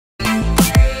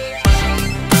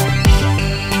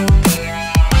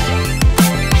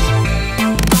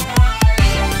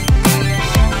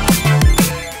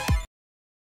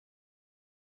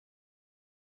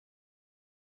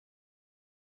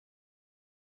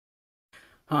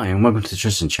Hi and welcome to the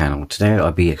Tristan channel. Today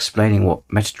I'll be explaining what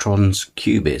Metatron's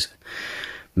Cube is.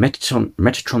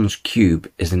 Metatron's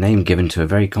Cube is the name given to a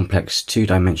very complex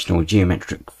two-dimensional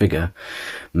geometric figure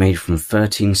made from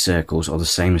 13 circles of the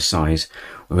same size,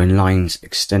 wherein lines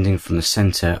extending from the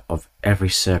centre of every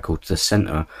circle to the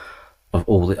centre of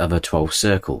all the other 12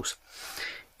 circles.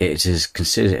 It is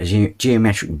considered a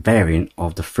geometric variant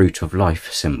of the fruit of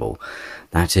life symbol,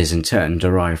 that is in turn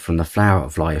derived from the flower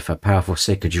of life, a powerful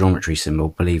sacred geometry symbol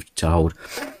believed to hold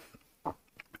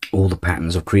all the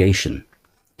patterns of creation.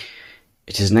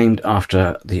 It is named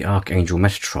after the archangel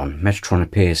Metatron. Metatron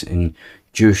appears in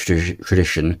Jewish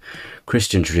tradition,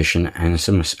 Christian tradition, and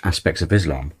some aspects of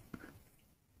Islam.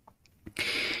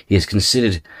 He is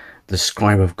considered the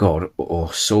scribe of God,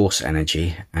 or source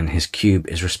energy, and his cube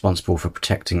is responsible for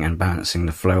protecting and balancing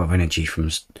the flow of energy from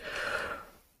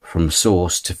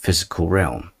source to physical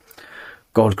realm.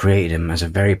 God created him as a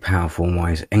very powerful and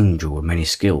wise angel with many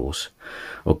skills.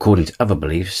 According to other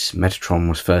beliefs, Metatron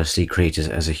was firstly created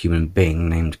as a human being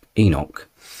named Enoch,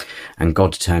 and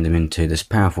God turned him into this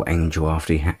powerful angel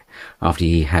after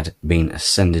he has been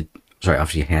ascended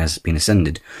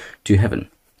to heaven.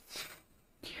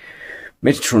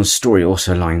 Metatron's story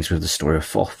also aligns with the story of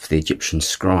Thoth, the Egyptian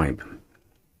scribe.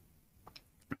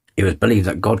 It was believed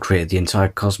that God created the entire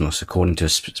cosmos according to a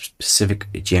specific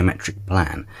geometric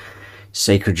plan.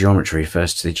 Sacred geometry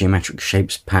refers to the geometric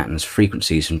shapes, patterns,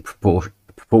 frequencies, and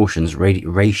proportions,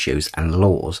 ratios, and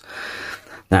laws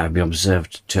that have been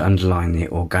observed to underline the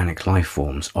organic life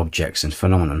forms, objects, and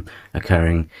phenomena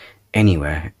occurring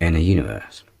anywhere in the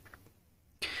universe.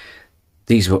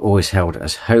 These were always held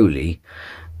as holy,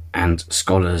 and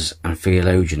scholars and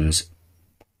theologians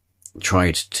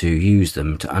tried to use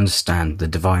them to understand the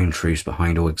divine truths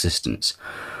behind all existence.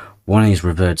 One of these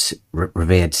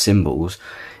revered symbols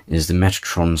is the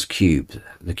Metatron's Cube.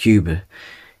 The cube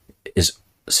is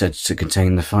said to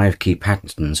contain the 5 key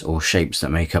patterns or shapes that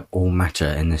make up all matter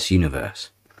in this universe.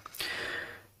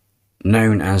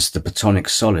 Known as the Platonic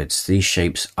solids, these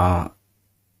shapes are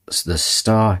the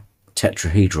star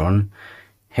tetrahedron,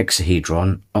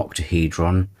 hexahedron,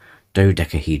 octahedron,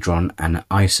 dodecahedron, and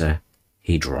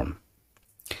isohedron.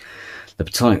 The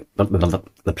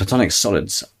Platonic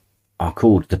solids are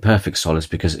called the perfect solids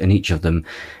because in each of them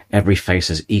every face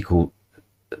has equal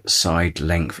side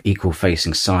length, equal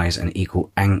facing size, and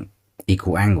equal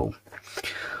angle.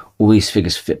 All these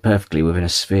figures fit perfectly within a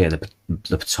sphere. The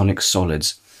Platonic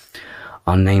solids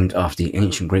are named after the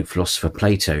ancient Greek philosopher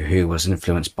Plato, who was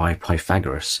influenced by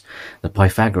Pythagoras. The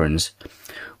Pythagoreans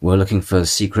were looking for the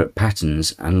secret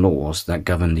patterns and laws that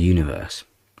govern the universe.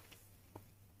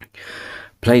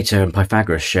 Plato and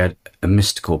Pythagoras shared a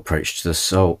mystical approach to the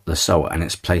soul and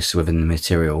its place within the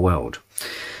material world.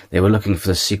 They were looking for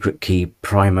the secret key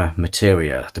prima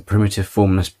materia, the primitive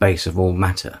formless base of all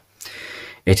matter.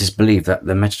 It is believed that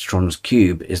the Metatron's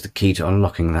Cube is the key to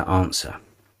unlocking that answer.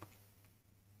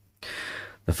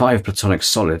 The 5 Platonic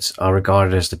solids are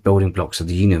regarded as the building blocks of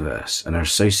the universe and are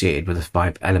associated with the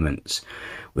 5 elements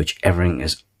which everything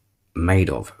is made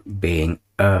of, being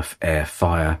earth, air,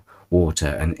 fire, water,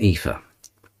 and ether.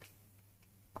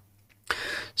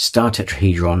 Star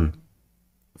tetrahedron,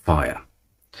 fire.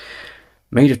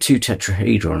 Made of 2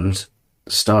 tetrahedrons,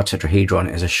 the star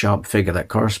tetrahedron is a sharp figure that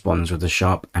corresponds with the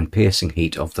sharp and piercing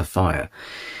heat of the fire.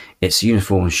 Its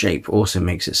uniform shape also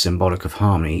makes it symbolic of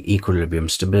harmony, equilibrium,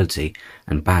 stability,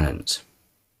 and balance.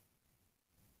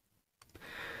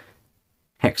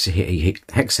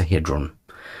 Hexahedron,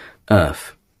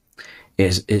 Earth.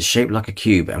 It's shaped like a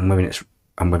cube, and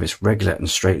with its regular and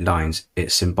straight lines,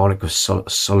 it's symbolic of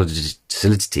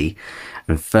solidity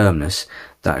and firmness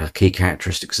that are key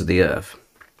characteristics of the Earth.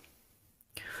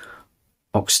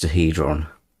 Octahedron,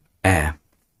 Air.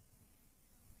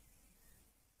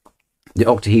 The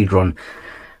octahedron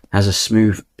has a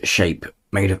smooth shape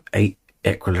made of 8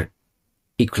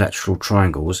 equilateral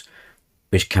triangles,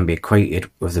 which can be equated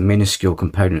with the minuscule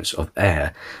components of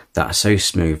air that are so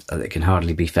smooth that it can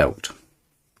hardly be felt.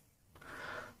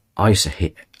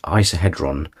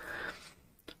 Isohedron,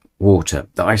 water.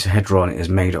 The isohedron is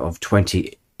made of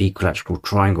 20 equilateral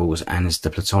triangles and is the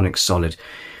Platonic solid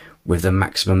with the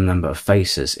maximum number of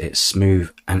faces. Its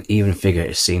smooth and even figure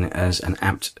is seen as an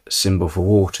apt symbol for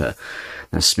water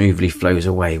that smoothly flows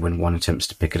away when one attempts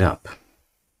to pick it up.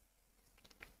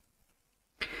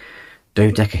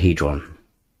 Dodecahedron,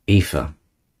 ether.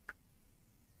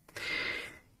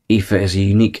 Ether is a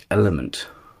unique element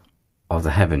of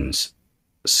the heavens,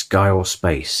 sky or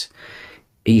space.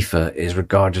 Ether is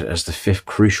regarded as the 5th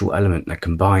crucial element that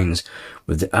combines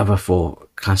with the other 4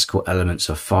 classical elements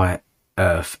of fire,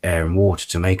 earth, air, and water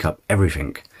to make up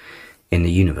everything in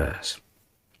the universe.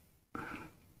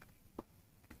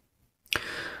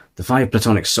 The 5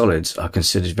 platonic solids are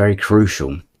considered very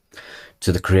crucial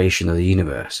to the creation of the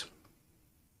universe.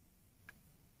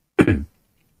 And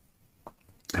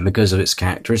because of its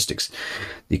characteristics,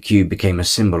 the cube became a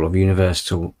symbol of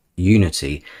universal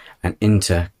unity and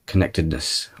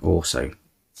interconnectedness also.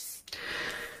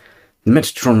 The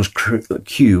Metatron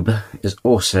Cube is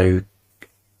also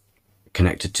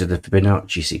connected to the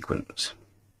Fibonacci sequence.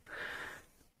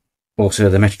 Also,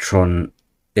 the Metatron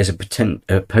is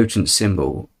a potent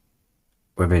symbol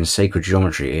within sacred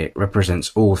geometry. It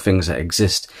represents all things that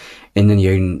exist in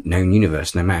the known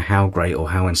universe, no matter how great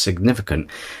or how insignificant,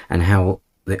 and how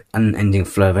the unending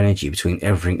flow of energy between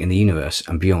everything in the universe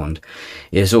and beyond.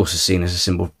 It is also seen as a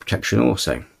symbol of protection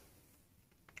also.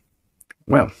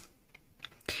 Well,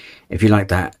 if you like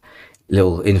that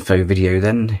little info video,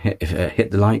 then hit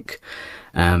the like.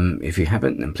 If you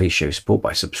haven't, then please show support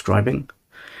by subscribing.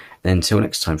 Then until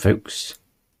next time, folks,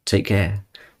 take care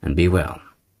and be well.